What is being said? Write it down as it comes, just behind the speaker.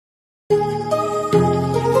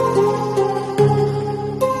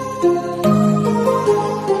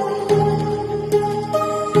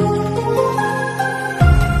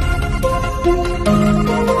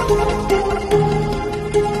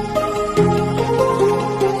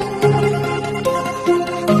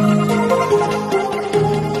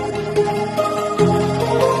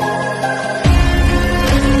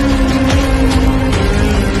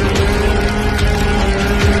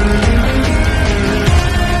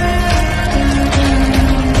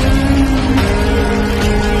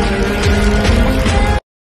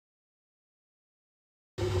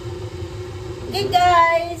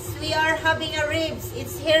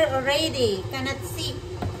lady cannot see.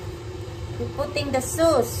 We're putting the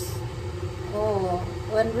sauce. Oh,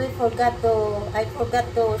 when I forgot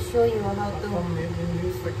to show you how to. Come in and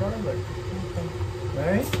use the garlic. Okay.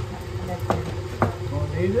 Right? Don't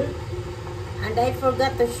need it? And I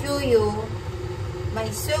forgot to show you my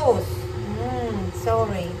sauce.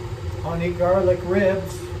 Sorry. Honey garlic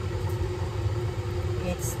ribs.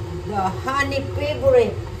 It's the honey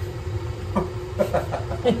favorite.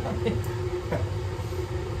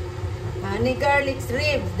 Honey garlic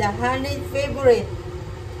ribs, the honey favorite.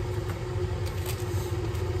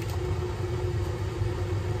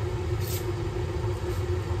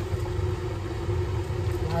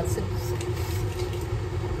 Lots of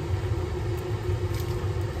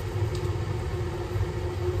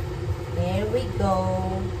there we go.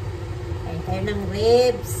 Kain ng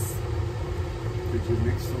ribs. Did you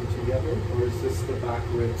mix them together, or is this the back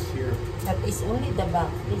ribs here? That is only the back.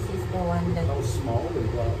 This is the one that. How small is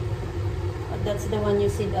that? That's the one you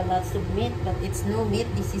said a lots of meat, but it's no meat.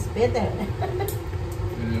 This is better.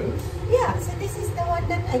 It is? Yeah, so this is the one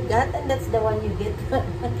that I got, and that's the one you get.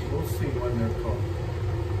 We'll see when they're cooked.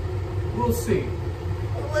 We'll see.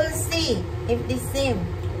 We'll see if the same.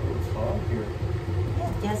 Oh, it's hot here.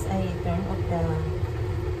 Yeah, just I turn off the.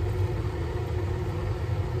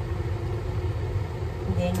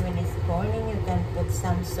 Then when it's boiling, you can put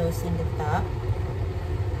some sauce in the top.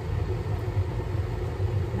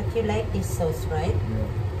 But you like this sauce, right? Yeah.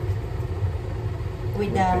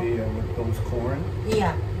 With with those corn?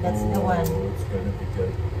 Yeah, that's the one. It's gonna be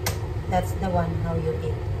good. That's the one how you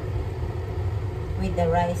eat. With the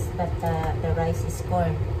rice, but the rice is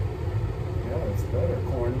corn. Yeah, it's better.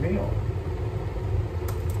 Cornmeal.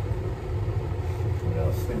 What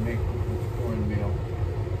else they make with cornmeal?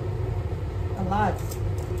 A lot.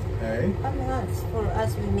 Hey? A lot. For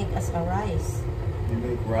us, we make as a rice. You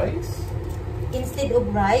make rice? Instead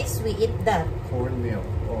of rice, we eat that. Cornmeal.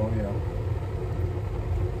 Oh, yeah.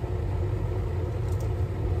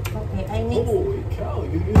 Okay, I need Holy cow,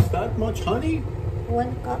 you use that much honey?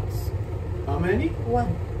 1 cup. How many? 1.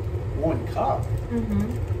 1 cup?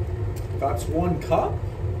 That's 1 cup?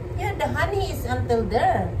 Yeah, the honey is until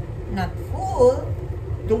there. Not full.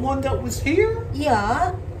 The one that was here?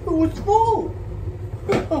 Yeah. It was full.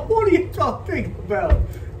 What are you talking about?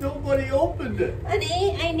 Nobody opened it.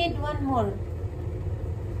 Honey, I need 1 more.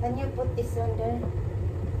 Can you put this on there?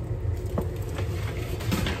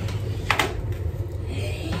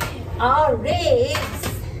 Our ribs.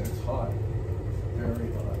 It's hot. Very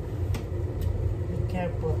hot. Be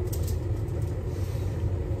careful.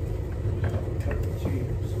 Cup of tea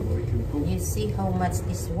so we can poop. You see how much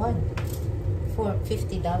this one? For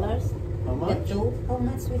 $50. How much? The 2, how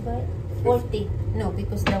much we buy? 40. No,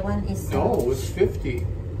 because the one is... No, it was 50.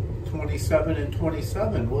 27 and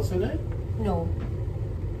 27, wasn't it? No,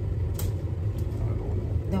 I don't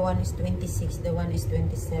know. the one is 26. The one is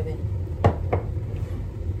 27.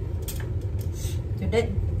 So that,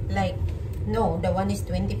 like, no, the one is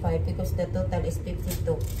 25 because the total is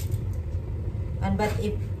 52. And but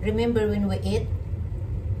if, remember when we eat,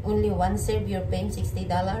 only 1 serve, you're paying $60.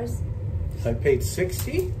 I paid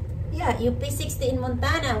 60? Yeah, you pay 60 in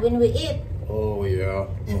Montana when we eat. Oh, yeah.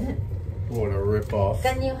 What a rip-off.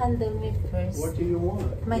 Can you handle me first? What do you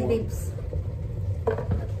want? My ribs.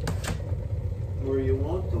 Where you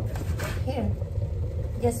want them? Here.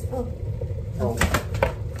 Just put. Oh.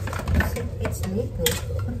 It's little.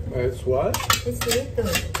 It's what? It's little.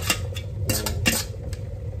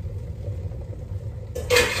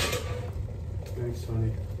 Thanks,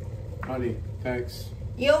 honey. Honey, thanks.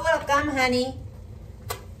 You're welcome, honey.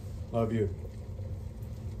 Love you.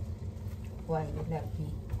 Why you love me?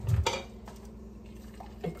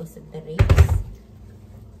 Because of the ribs.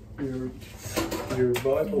 Your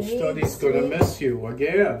Bible study's gonna miss you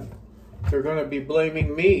again. They're gonna be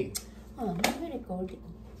blaming me. Oh, I'm recording.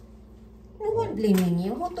 No one blaming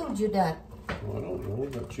you. Who told you that? I don't know,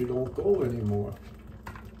 but you don't go anymore.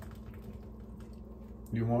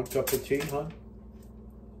 You want a cup of tea, huh?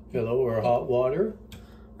 Hello, or hot water?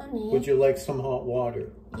 Honey. Would you like some hot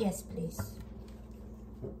water? Yes, please.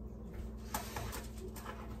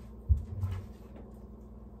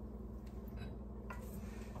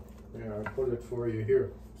 Yeah, I put it for you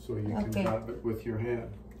here, so you can Okay. have it with your hand.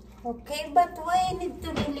 Okay, but why you need to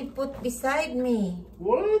really put beside me?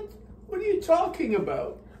 What? What are you talking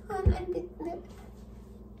about?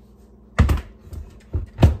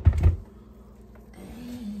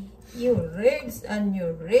 Your ribs and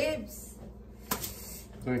your ribs.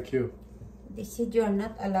 Thank you. They said you are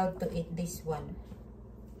not allowed to eat this one.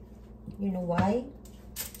 You know why?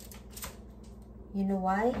 You know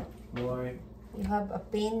why? Why? You have a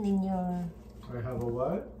pain in your... I have a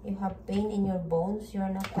what? You have pain in your bones, you are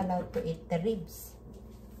not allowed to eat the ribs.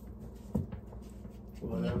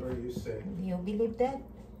 Whatever you say. Do you believe that?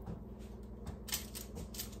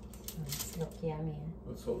 It's look yummy.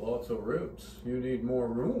 That's lots of ribs. You need more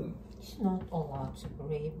room. It's not a lot of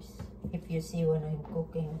ribs. If you see when I'm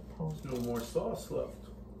cooking at home. There's no more sauce left.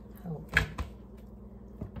 Okay.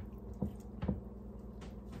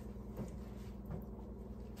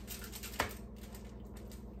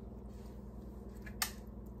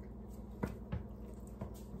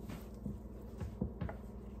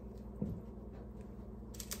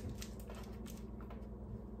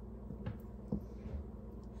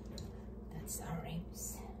 That's our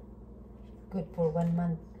ribs. Good for 1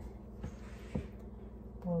 month.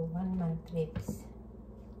 For 1 month ribs.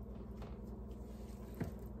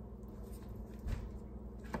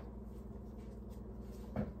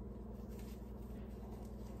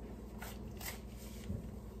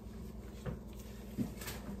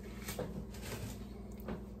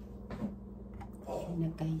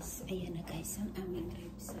 Ayan na guys, ang aming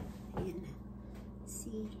ribs. Ayan na.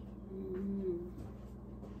 See? Yummy,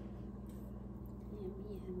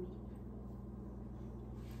 yummy.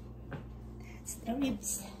 That's the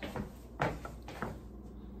ribs.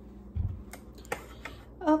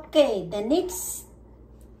 Okay, the next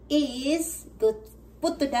is to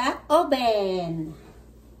put to the oven.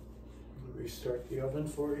 Let me start the oven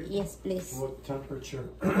for you. Yes, please. What temperature?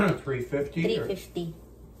 350? 350.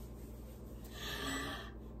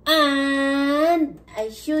 And I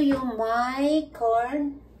show you my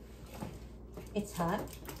corn. It's hot.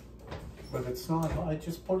 But it's not hot. I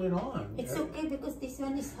just put it on. It's okay because this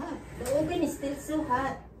one is hot. The oven is still so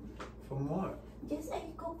hot. From what? Just I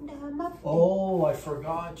cook the muffin. Oh, I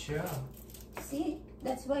forgot, yeah. See?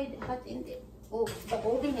 That's why it's hot in the... Oh, the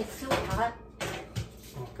oven is so hot.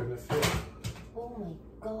 It's not gonna fit. Oh my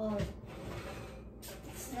God.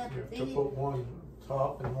 It's not You have to really... put one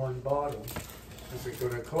top and one bottom. Is it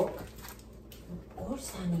gonna cook? Of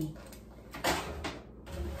course, honey.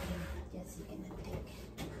 Just you gonna take.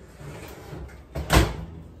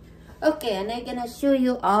 Okay, and I'm gonna show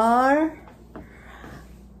you our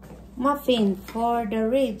muffin for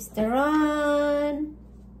the ribs. Run!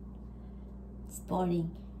 It's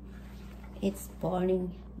burning. It's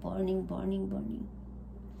burning, burning, burning, burning.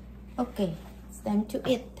 Okay, it's time to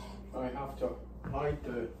eat. I have to hide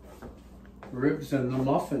the ribs and the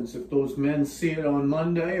muffins. If those men see it on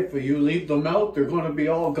Monday, if you leave them out, they're going to be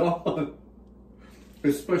all gone.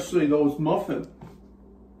 Especially those muffins.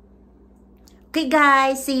 Okay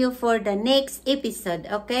guys, see you for the next episode,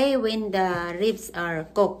 okay? When the ribs are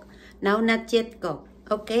cooked. Now not yet cooked.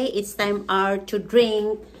 Okay, it's time to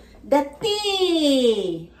drink the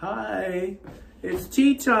tea. Hi, it's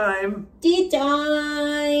tea time. Tea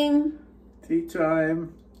time. Tea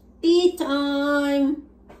time. Tea time.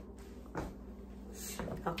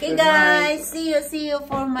 Okay Good guys, night. see you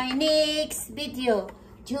for my next video.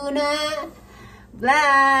 Juna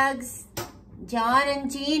Vlogs. John and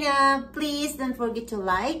Gina, please don't forget to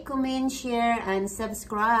like, comment, share, and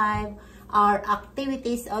subscribe. Our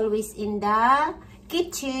activities always in the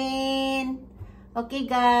kitchen. Okay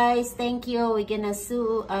guys, thank you. We're gonna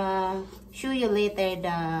show you later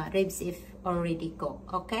the ribs if already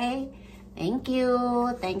cooked. Okay, thank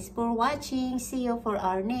you. Thanks for watching. See you for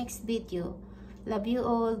our next video. Love you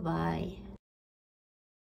all. Bye.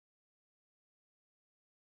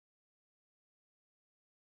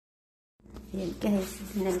 Ayan guys,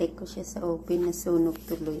 binalik ko siya sa oven, nasunog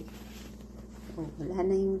tuloy. Oh, wala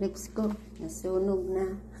na yung ribs ko. Nasunog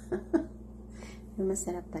na.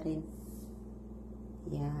 Masarap pa rin.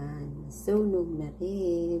 Yan, nasunog na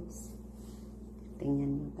ribs.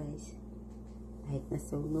 Tingnan nyo guys. Kahit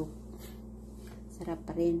nasunog, sarap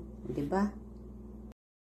pa rin. Diba?